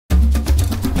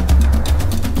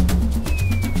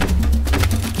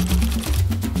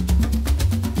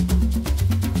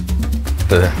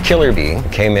The killer bee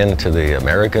came into the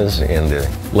Americas in the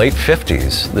late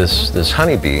 50s. This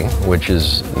honeybee, which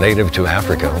is native to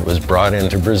Africa, was brought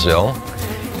into Brazil,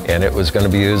 and it was going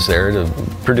to be used there to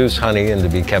produce honey and to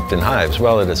be kept in hives.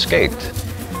 Well, it escaped.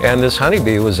 And this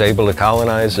honeybee was able to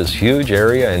colonize this huge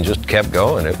area and just kept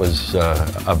going. It was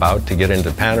about to get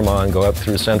into Panama and go up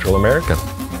through Central America.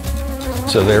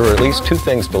 So there were at least two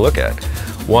things to look at.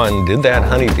 One, did that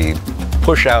honeybee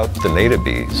push out the native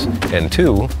bees? And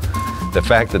two, the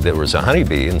fact that there was a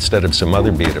honeybee instead of some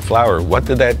other bee to flower, what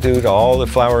did that do to all the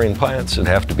flowering plants that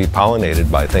have to be pollinated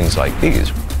by things like bees?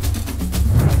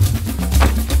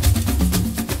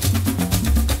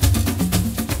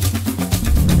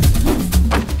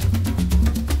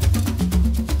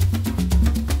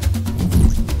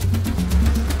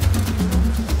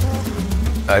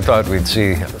 I thought we'd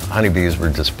see honeybees were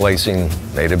displacing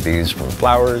native bees from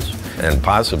flowers, and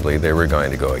possibly they were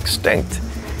going to go extinct.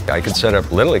 I could set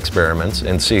up little experiments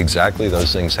and see exactly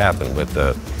those things happen with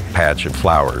a patch of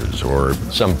flowers or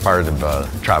some part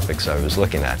of tropics I was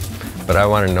looking at. But I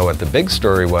wanted to know what the big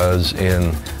story was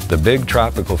in the big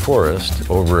tropical forest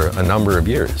over a number of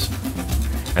years.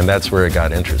 And that's where it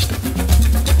got interesting.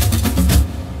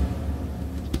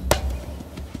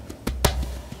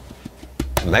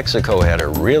 Mexico had a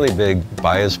really big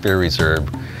biosphere reserve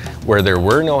where there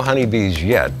were no honeybees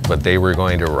yet, but they were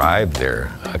going to arrive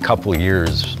there a couple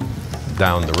years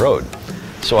down the road.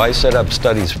 So I set up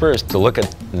studies first to look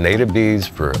at native bees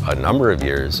for a number of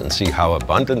years and see how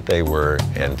abundant they were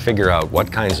and figure out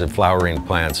what kinds of flowering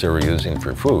plants they were using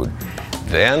for food.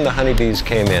 Then the honeybees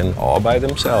came in all by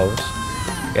themselves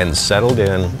and settled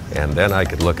in, and then I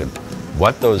could look at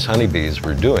what those honeybees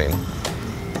were doing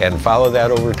and follow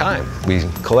that over time. We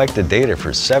collected data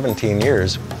for 17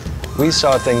 years. We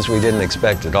saw things we didn't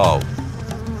expect at all.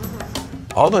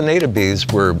 All the native bees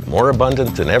were more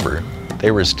abundant than ever.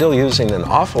 They were still using an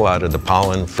awful lot of the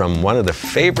pollen from one of the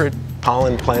favorite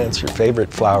pollen plants or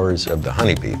favorite flowers of the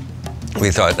honeybee.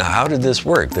 We thought, now how did this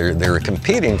work? They were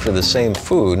competing for the same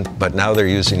food, but now they're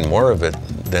using more of it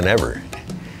than ever.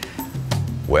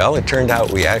 Well, it turned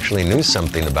out we actually knew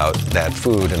something about that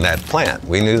food and that plant.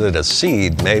 We knew that a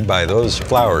seed made by those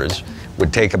flowers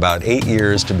would take about 8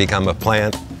 years to become a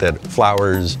plant that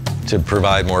flowers to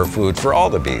provide more food for all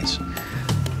the bees.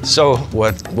 So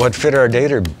what fit our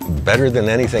data better than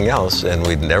anything else, and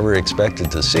we'd never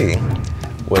expected to see,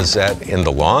 was that in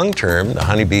the long term, the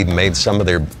honeybee made some of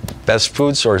their best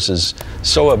food sources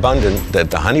so abundant that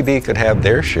the honeybee could have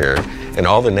their share, and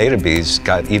all the native bees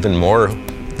got even more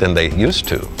than they used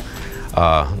to.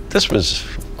 This was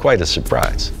quite a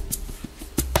surprise.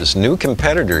 This new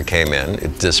competitor came in.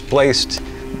 It displaced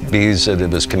bees that it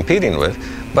was competing with,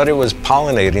 but it was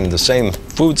pollinating the same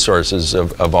food sources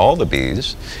of all the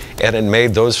bees, and it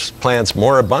made those plants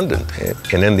more abundant.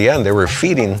 And in the end, they were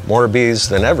feeding more bees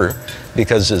than ever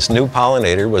because this new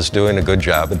pollinator was doing a good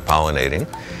job at pollinating,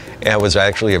 and was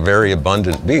actually a very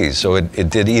abundant bee. So it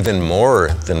did even more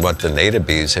than what the native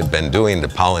bees had been doing to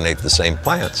pollinate the same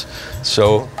plants.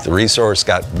 So the resource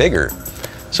got bigger.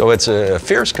 So it's a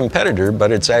fierce competitor, but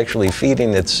it's actually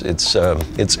feeding its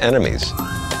enemies.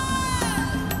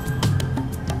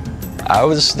 I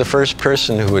was the first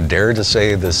person who would dare to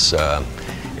say this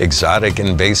exotic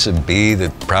invasive bee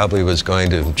that probably was going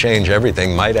to change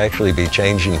everything might actually be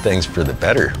changing things for the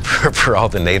better for all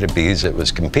the native bees it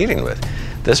was competing with.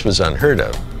 This was unheard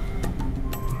of.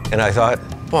 And I thought,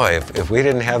 boy, if we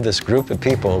didn't have this group of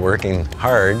people working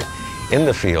hard in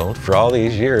the field for all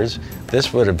these years,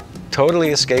 this would have totally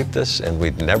escaped us, and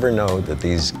we'd never know that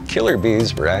these killer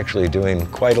bees were actually doing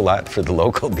quite a lot for the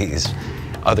local bees,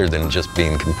 other than just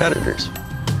being competitors.